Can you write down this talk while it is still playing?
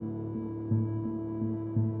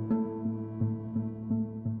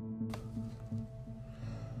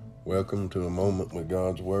Welcome to A Moment with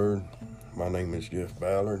God's Word. My name is Jeff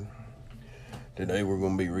Ballard. Today we're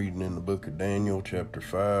going to be reading in the book of Daniel, chapter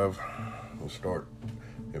 5. We'll start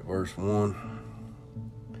at verse 1.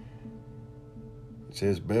 It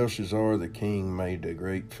says, Belshazzar the king made a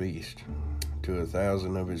great feast to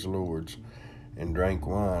 1,000 of his lords, and drank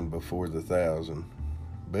wine before the 1,000.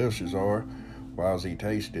 Belshazzar, whiles he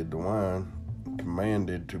tasted the wine,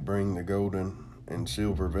 commanded to bring the golden and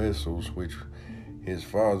silver vessels which his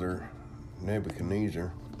father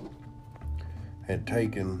Nebuchadnezzar had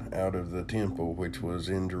taken out of the temple which was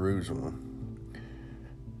in Jerusalem,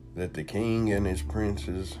 that the king and his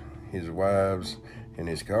princes, his wives, and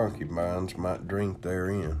his concubines might drink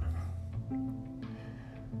therein.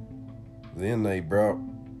 Then they brought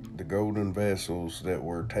the golden vessels that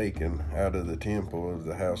were taken out of the temple of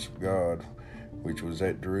the house of God, which was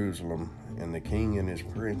at Jerusalem, and the king and his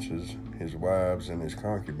princes, his wives, and his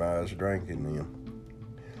concubines drank in them.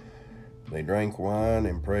 They drank wine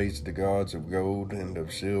and praised the gods of gold and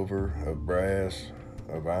of silver, of brass,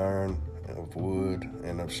 of iron, of wood,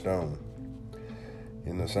 and of stone.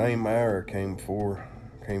 In the same hour came forth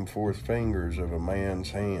fingers of a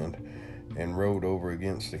man's hand, and wrote over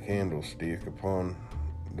against the candlestick upon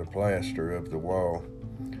the plaster of the wall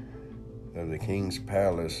of the king's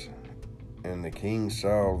palace, and the king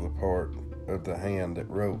saw the part of the hand that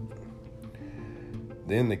wrote.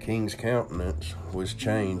 Then the king's countenance was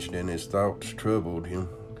changed, and his thoughts troubled him,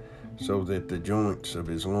 so that the joints of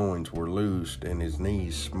his loins were loosed, and his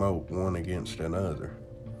knees smote one against another.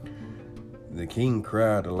 The king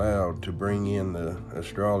cried aloud to bring in the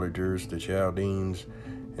astrologers, the Chaldeans,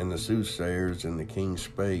 and the soothsayers, and the king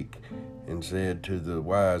spake and said to the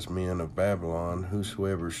wise men of Babylon,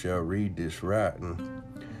 Whosoever shall read this writing,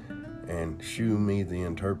 and shew me the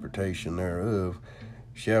interpretation thereof,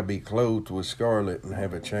 shall be clothed with scarlet, and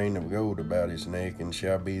have a chain of gold about his neck, and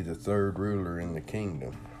shall be the third ruler in the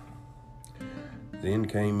kingdom. Then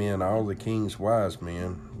came in all the king's wise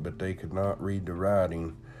men, but they could not read the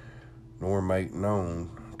writing, nor make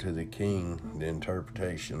known to the king the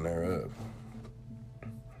interpretation thereof.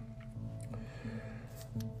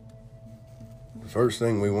 The first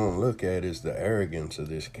thing we want to look at is the arrogance of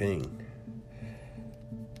this king.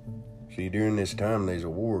 See, during this time, there's a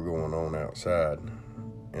war going on outside,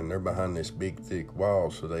 and they're behind this big, thick wall,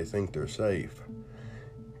 so they think they're safe.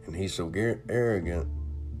 And he's so arrogant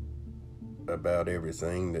about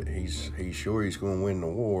everything that he's sure he's going to win the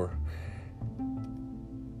war,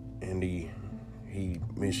 and he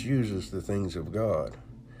misuses the things of God.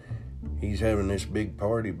 He's having this big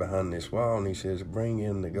party behind this wall, and he says, bring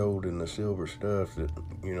in the gold and the silver stuff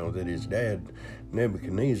that his dad,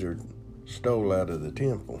 Nebuchadnezzar, stole out of the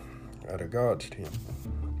temple, out of God's temple.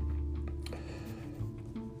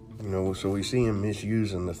 So we see him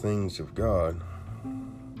misusing the things of God.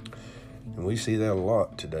 And we see that a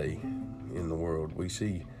lot today in the world. We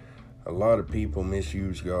see a lot of people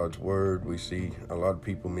misuse God's word. We see a lot of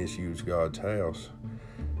people misuse God's house.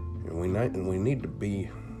 And we need to be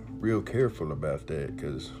real careful about that,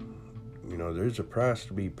 because, there's a price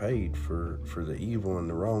to be paid for the evil and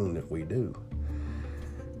the wrong that we do.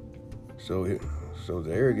 So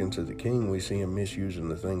the arrogance of the king, we see him misusing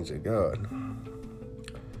the things of God.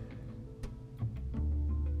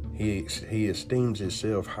 He esteems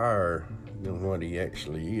himself higher than what he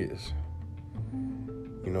actually is.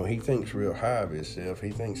 He thinks real high of himself.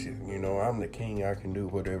 He thinks, I'm the king, I can do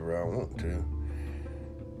whatever I want to.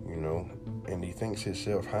 And he thinks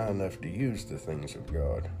himself high enough to use the things of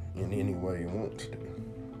God in any way he wants to.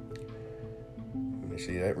 And you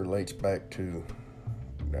see, that relates back to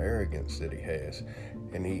the arrogance that he has.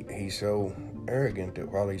 And he's so arrogant that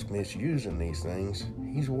while he's misusing these things,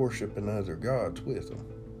 he's worshiping other gods with them.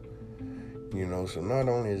 So not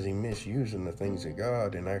only is he misusing the things of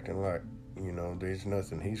God and acting like, there's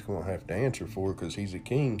nothing he's going to have to answer for because he's a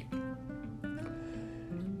king,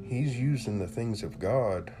 he's using the things of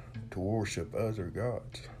God to worship other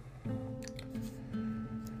gods.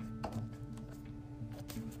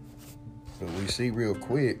 But we see real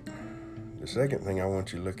quick, the second thing I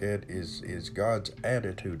want you to look at is God's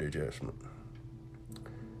attitude adjustment.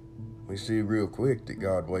 We see real quick that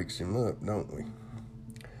God wakes him up, don't we?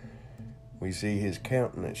 We see his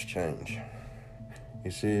countenance change.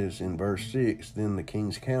 It says in verse 6, Then the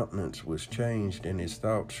king's countenance was changed, and his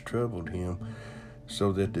thoughts troubled him,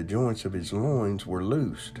 so that the joints of his loins were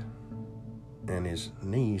loosed, and his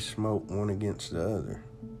knees smote one against the other.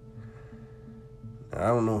 Now, I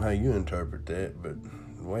don't know how you interpret that, but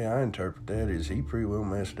the way I interpret that is he pretty well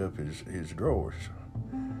messed up his drawers,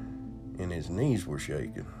 and his knees were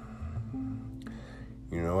shaking.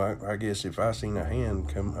 You know, I guess if I seen a hand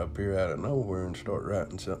come up here out of nowhere and start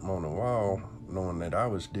writing something on the wall, knowing that I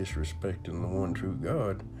was disrespecting the one true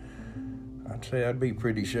God, I'd say I'd be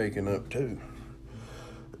pretty shaken up too.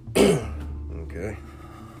 Okay.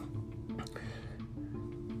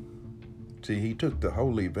 See, he took the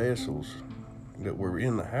holy vessels that were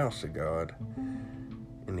in the house of God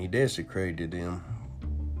and he desecrated them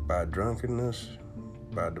by drunkenness,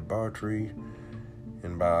 by debauchery,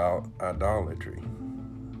 and by idolatry.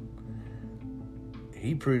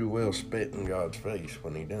 He pretty well spat in God's face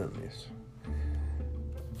when he done this.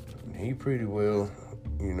 He pretty well,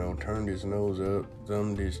 you know, turned his nose up,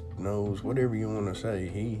 thumbed his nose, whatever you want to say.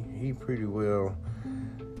 He pretty well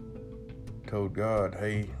told God,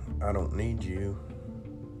 hey, I don't need you.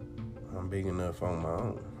 I'm big enough on my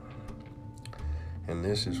own. And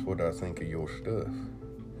this is what I think of your stuff.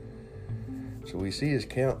 So we see his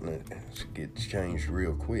countenance gets changed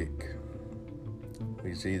real quick.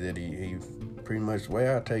 We see that he pretty much, the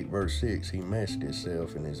way I take verse 6, he messed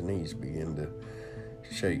himself and his knees began to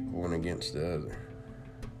shake one against the other.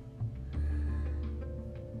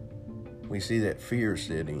 We see that fear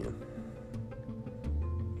set in.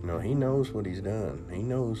 You know, he knows what he's done. He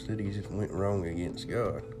knows that he's went wrong against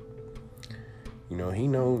God. You know, he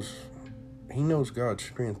knows God's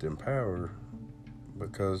strength and power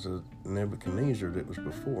because of Nebuchadnezzar that was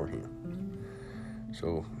before him.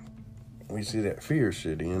 So we see that fear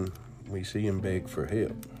set in. We see him beg for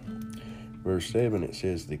help. Verse 7, it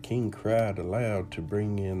says, the king cried aloud to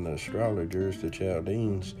bring in the astrologers, the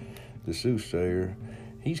Chaldeans, the soothsayer.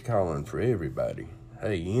 He's calling for everybody.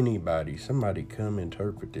 Hey, anybody, somebody come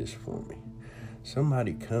interpret this for me.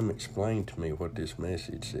 Somebody come explain to me what this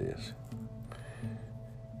message says.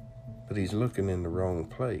 But he's looking in the wrong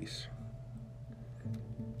place.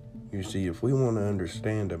 You see, if we want to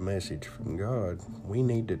understand a message from God, we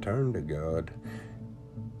need to turn to God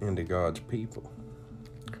and to God's people.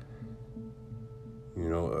 You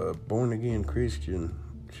know, a born-again Christian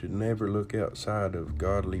should never look outside of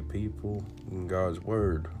godly people and God's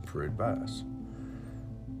word for advice.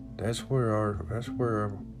 That's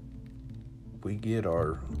where we get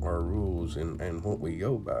our rules and what we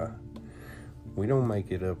go by. We don't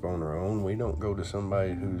make it up on our own. We don't go to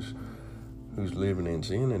somebody who's living in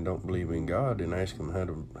sin and don't believe in God and ask them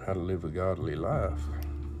how to live a godly life.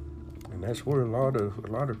 And that's where a lot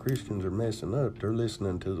of Christians are messing up. They're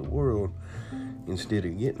listening to the world instead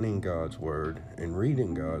of getting in God's word and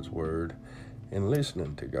reading God's word and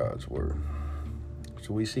listening to God's word.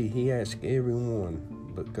 So we see he asked everyone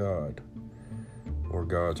but God or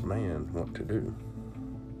God's man what to do.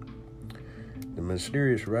 The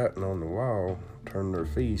mysterious writing on the wall turned their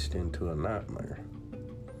feast into a nightmare.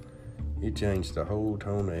 It changed the whole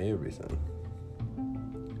tone of everything.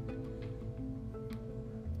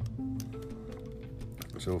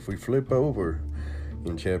 So if we flip over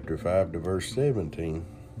in chapter 5 to verse 17,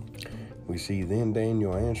 we see, then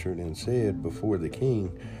Daniel answered and said before the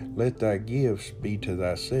king, let thy gifts be to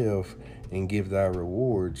thyself, and give thy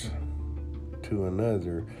rewards to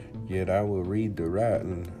another, yet I will read the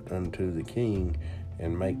writing unto the king,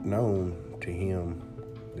 and make known to him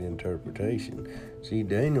the interpretation. See,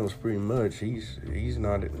 Daniel's pretty much, he's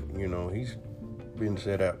not, you know, he's been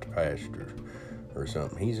set out to pasture or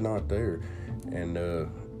something. He's not there. And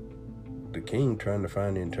the king trying to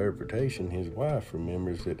find the interpretation, his wife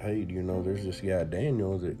remembers that, hey, you know, there's this guy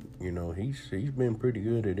Daniel that, you know, he's been pretty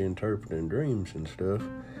good at interpreting dreams and stuff.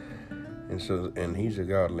 And he's a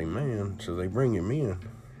godly man, so they bring him in.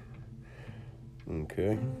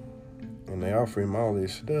 Okay. And they offer him all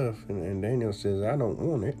this stuff, and Daniel says, I don't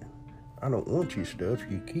want it. I don't want your stuff.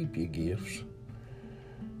 You keep your gifts.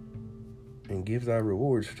 And give thy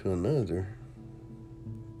rewards to another.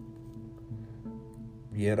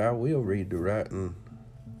 Yet I will read the writing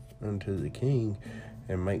unto the king,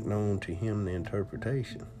 and make known to him the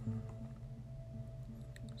interpretation.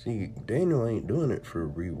 See, Daniel ain't doing it for a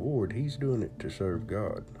reward. He's doing it to serve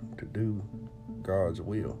God, to do God's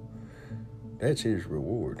will. That's his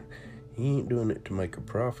reward. He ain't doing it to make a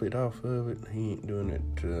profit off of it. He ain't doing it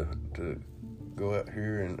to go out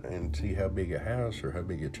here and see how big a house or how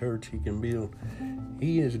big a church he can build.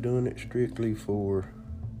 He is doing it strictly for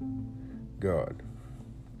God.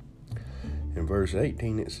 In verse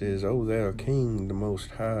 18 it says, O thou king, the most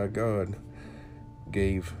high God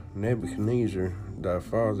gave Nebuchadnezzar thy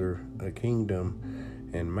father a kingdom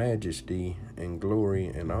and majesty and glory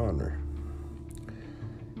and honor.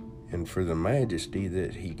 And for the majesty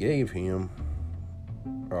that he gave him,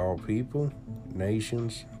 all people,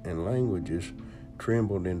 nations, and languages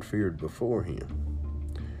trembled and feared before him,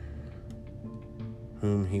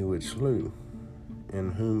 whom he would slew,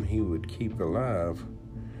 and whom he would keep alive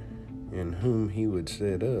and whom he would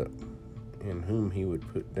set up, and whom he would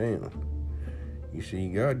put down. You see,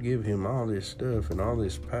 God gave him all this stuff and all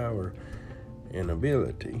this power and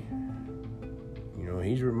ability.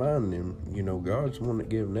 He's reminding him, God's the one that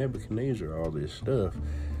gave Nebuchadnezzar all this stuff.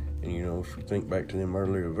 And, if you think back to them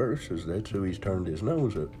earlier verses, that's who he's turned his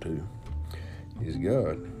nose up to, is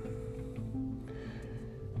God.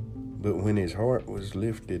 But when his heart was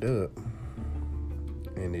lifted up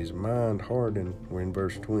and his mind hardened, we're in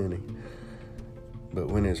verse 20. But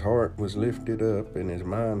when his heart was lifted up and his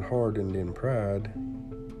mind hardened in pride,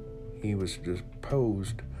 he was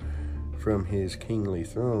deposed from his kingly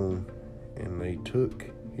throne, and they took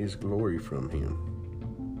his glory from him.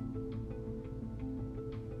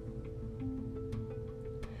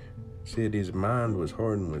 Said his mind was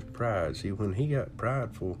hardened with pride. See, when he got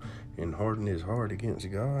prideful and hardened his heart against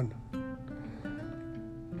God,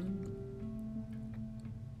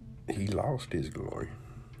 he lost his glory.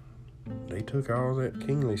 They took all that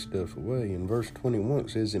kingly stuff away. In verse 21 it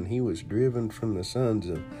says, and he was driven from the sons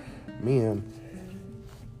of men,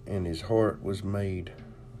 and his heart was made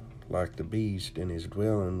like the beast, and his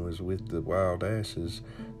dwelling was with the wild asses.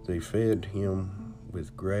 They fed him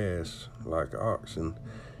with grass like oxen,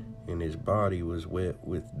 and his body was wet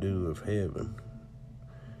with dew of heaven,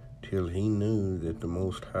 till he knew that the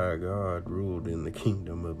Most High God ruled in the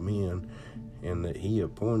kingdom of men, and that he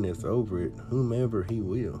appointeth over it whomever he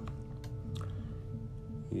will.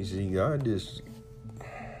 You see, God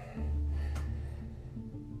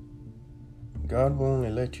will only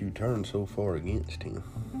let you turn so far against him.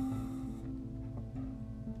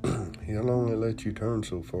 He'll only let you turn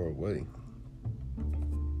so far away.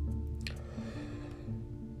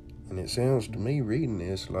 And it sounds to me, reading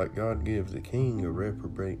this, like God gave the king a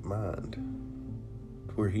reprobate mind,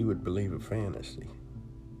 where he would believe a fantasy.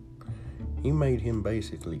 He made him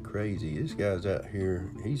basically crazy. This guy's out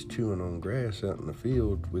here, he's chewing on grass out in the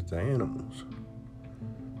field with the animals.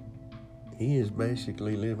 He is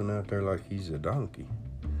basically living out there like he's a donkey.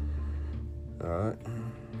 Alright?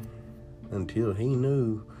 Until he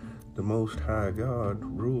knew the Most High God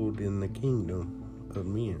ruled in the kingdom of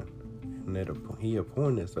men, and that he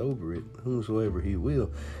appointeth over it whomsoever he will.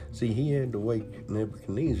 See, he had to wake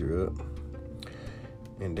Nebuchadnezzar up,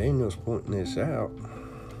 and Daniel's pointing this out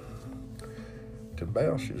to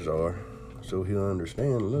Belshazzar, so he'll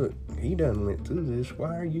understand, look, he done went through this,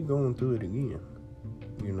 why are you going through it again?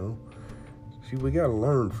 See, we got to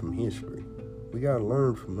learn from history. We got to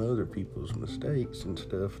learn from other people's mistakes and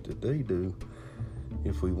stuff that they do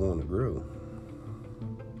if we want to grow.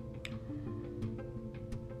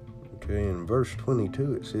 Okay, in verse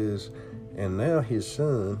 22 it says, and now his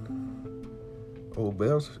son, O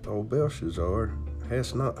Belshazzar,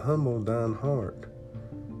 hast not humbled thine heart,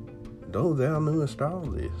 though thou knewest all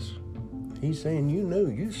this. He's saying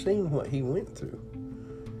you've seen what he went through,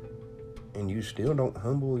 and you still don't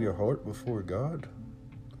humble your heart before God?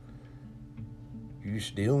 You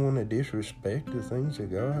still want to disrespect the things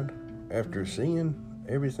of God? After seeing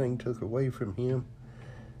everything took away from him,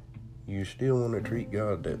 you still want to treat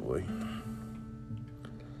God that way.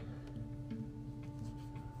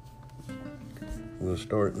 We'll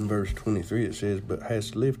start in verse 23. It says, but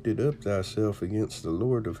hast lifted up thyself against the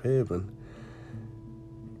Lord of heaven,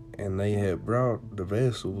 and they have brought the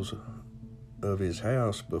vessels of his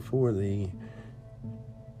house before thee,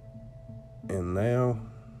 and thou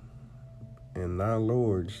and thy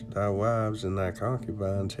lords, thy wives, and thy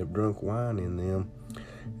concubines have drunk wine in them,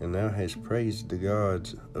 and thou hast praised the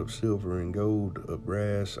gods of silver and gold, of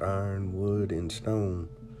brass, iron, wood, and stone,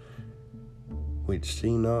 which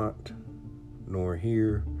see not, nor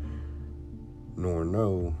hear, nor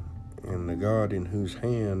know, and the God in whose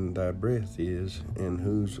hand thy breath is, and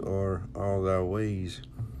whose are all thy ways,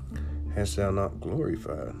 hast thou not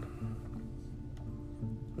glorified?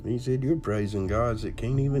 He said, you're praising gods that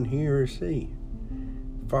can't even hear or see.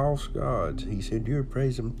 False gods. He said, you're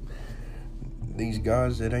praising these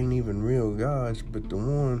gods that ain't even real gods, but the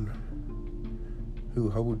one who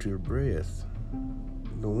holds your breath,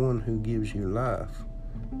 the one who gives you life,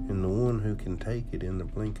 and the one who can take it in the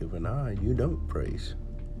blink of an eye, you don't praise.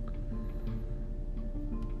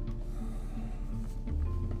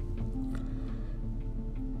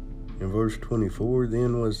 In verse 24,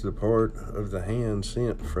 then was the part of the hand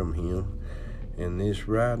sent from him, and this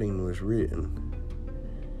writing was written.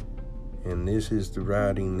 And this is the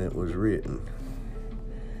writing that was written.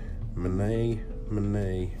 Mene,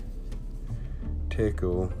 Mene,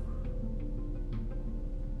 Tekel,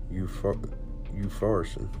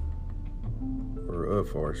 Upharsin, or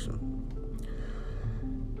Upharsin.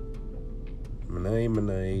 Mene,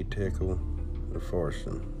 Mene, Tekel,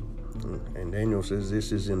 Upharsin. And Daniel says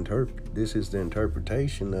this is the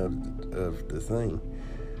interpretation of the thing.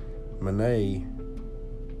 Mene,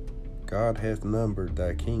 God hath numbered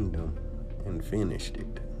thy kingdom and finished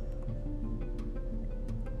it.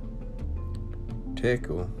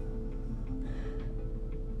 Tekel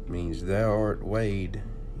means thou art weighed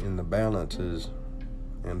in the balances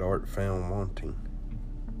and art found wanting.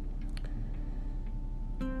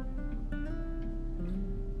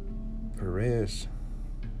 Peres,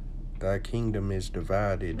 thy kingdom is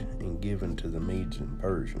divided and given to the Medes and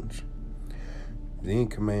Persians. Then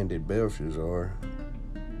commanded Belshazzar,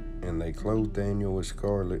 and they clothed Daniel with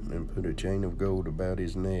scarlet and put a chain of gold about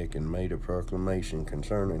his neck and made a proclamation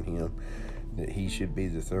concerning him that he should be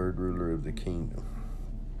the third ruler of the kingdom.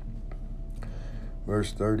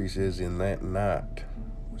 Verse 30 says, in that night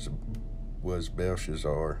was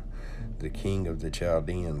Belshazzar, the king of the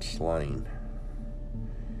Chaldeans, slain,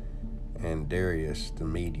 and Darius the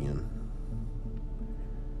Median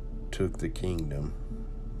took the kingdom,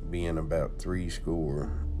 being about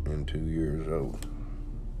 62 years old.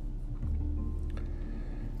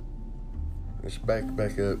 Let's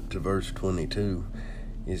back up to verse 22.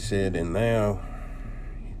 It said, and thou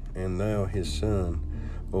his son,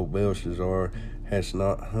 O Belshazzar, hast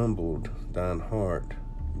not humbled thine heart,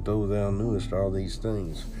 though thou knewest all these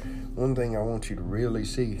things. One thing I want you to really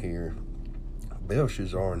see here,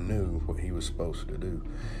 Belshazzar knew what he was supposed to do,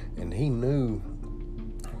 and he knew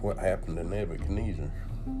what happened to Nebuchadnezzar.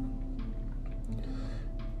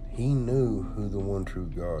 He knew who the one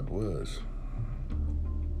true God was.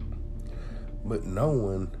 But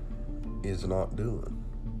knowing is not doing.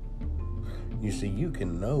 You see, you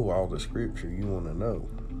can know all the scripture you want to know.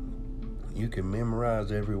 You can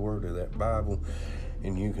memorize every word of that Bible,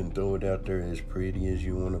 and you can throw it out there as pretty as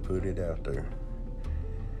you want to put it out there.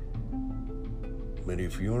 But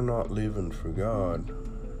if you're not living for God,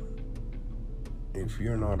 if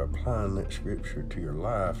you're not applying that scripture to your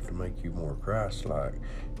life to make you more Christ-like,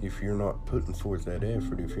 if you're not putting forth that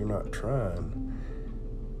effort, if you're not trying,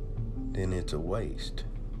 then it's a waste.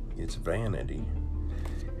 It's vanity.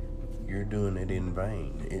 You're doing it in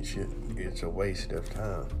vain. It's a waste of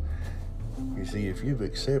time. You see, if you've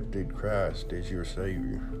accepted Christ as your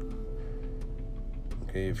Savior,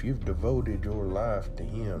 okay, if you've devoted your life to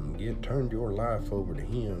Him, turned your life over to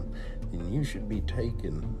Him, then you should be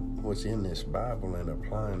taking what's in this Bible and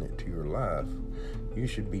applying it to your life. You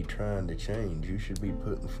should be trying to change. You should be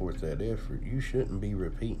putting forth that effort. You shouldn't be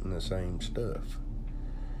repeating the same stuff.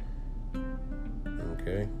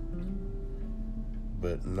 Okay?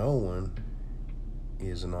 But knowing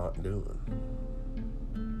is not doing.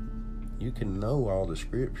 You can know all the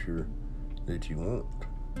scripture that you want.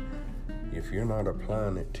 If you're not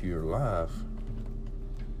applying it to your life,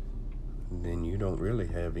 then you don't really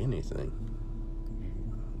have anything.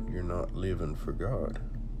 You're not living for God.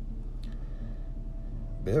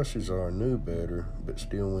 Belshazzar knew better, but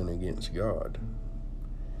still went against God.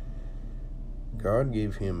 God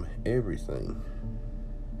gave him everything.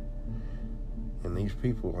 And these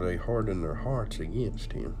people, they hardened their hearts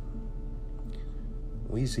against him.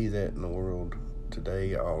 We see that in the world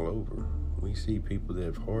today all over. We see people that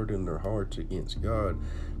have hardened their hearts against God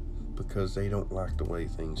because they don't like the way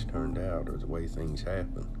things turned out or the way things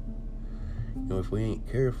happen. You know, if we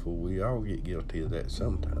ain't careful, we all get guilty of that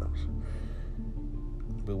sometimes.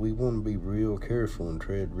 But we want to be real careful and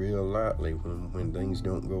tread real lightly when things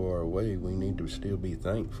don't go our way. We need to still be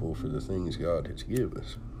thankful for the things God has given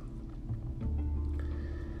us.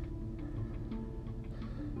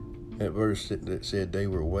 That verse that said they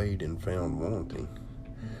were weighed and found wanting.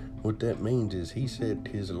 What that means is he set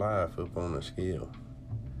his life up on a scale,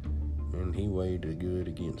 and he weighed the good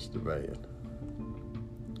against the bad.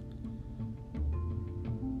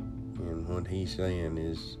 And what he's saying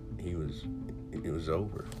is it was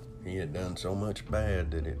over. He had done so much bad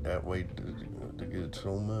that it outweighed the good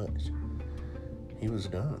so much. He was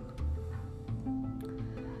done.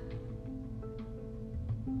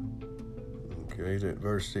 Okay, that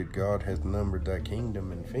verse said, God hath numbered thy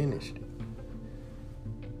kingdom and finished it.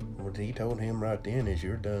 What he told him right then is,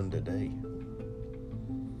 you're done today.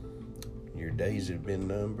 Your days have been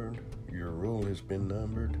numbered, your rule has been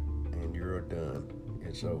numbered, and you're done.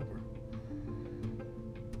 It's over.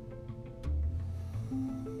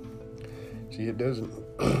 See, it doesn't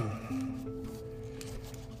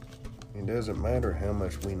matter how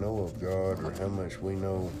much we know of God or how much we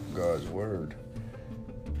know God's word.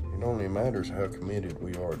 It only matters how committed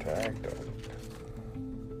we are to act on it.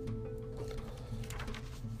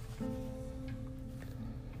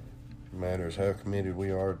 It matters how committed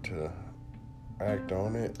we are to act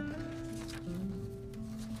on it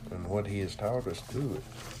and what He has taught us to do it.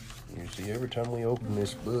 You see, every time we open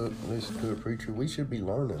this book, listen to a preacher, we should be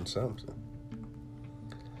learning something.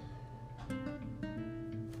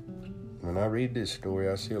 When I read this story,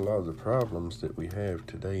 I see a lot of the problems that we have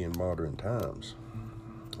today in modern times.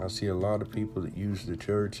 I see a lot of people that use the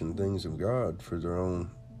church and things of God for their own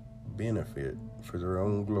benefit, for their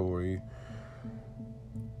own glory,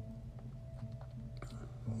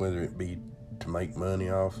 whether it be to make money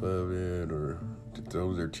off of it or to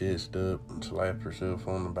throw their chest up and slap themselves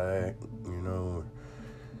on the back,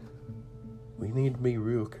 We need to be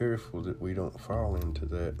real careful that we don't fall into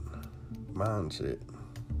that mindset.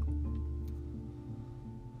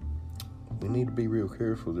 We need to be real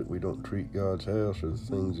careful that we don't treat God's house or the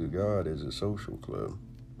things of God as a social club.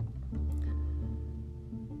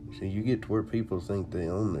 See, you get to where people think they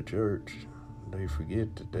own the church, they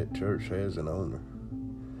forget that that church has an owner.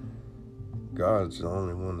 God's the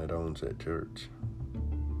only one that owns that church.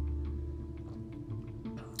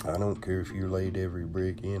 I don't care if you laid every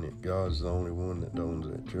brick in it. God's the only one that owns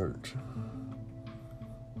that church.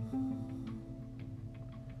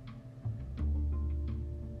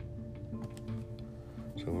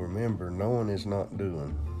 So remember, knowing is not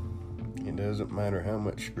doing. It doesn't matter how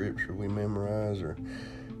much scripture we memorize or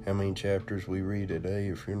how many chapters we read a day.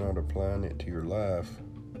 If you're not applying it to your life,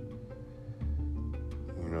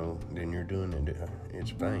 then you're doing it.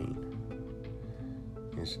 It's vain.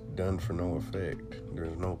 It's done for no effect.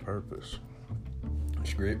 There's no purpose.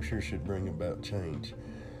 Scripture should bring about change.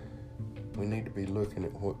 We need to be looking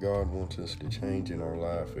at what God wants us to change in our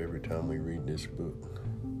life every time we read this book.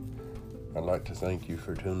 I'd like to thank you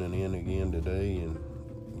for tuning in again today, and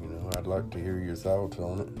I'd like to hear your thoughts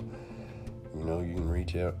on it. You can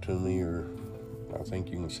reach out to me, or I think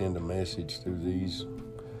you can send a message through these.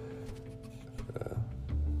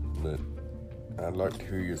 But I'd like to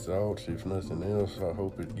hear your thoughts. If nothing else, I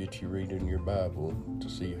hope it gets you reading your Bible to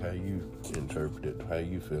see how you interpret it, how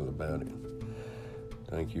you feel about it.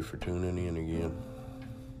 Thank you for tuning in again.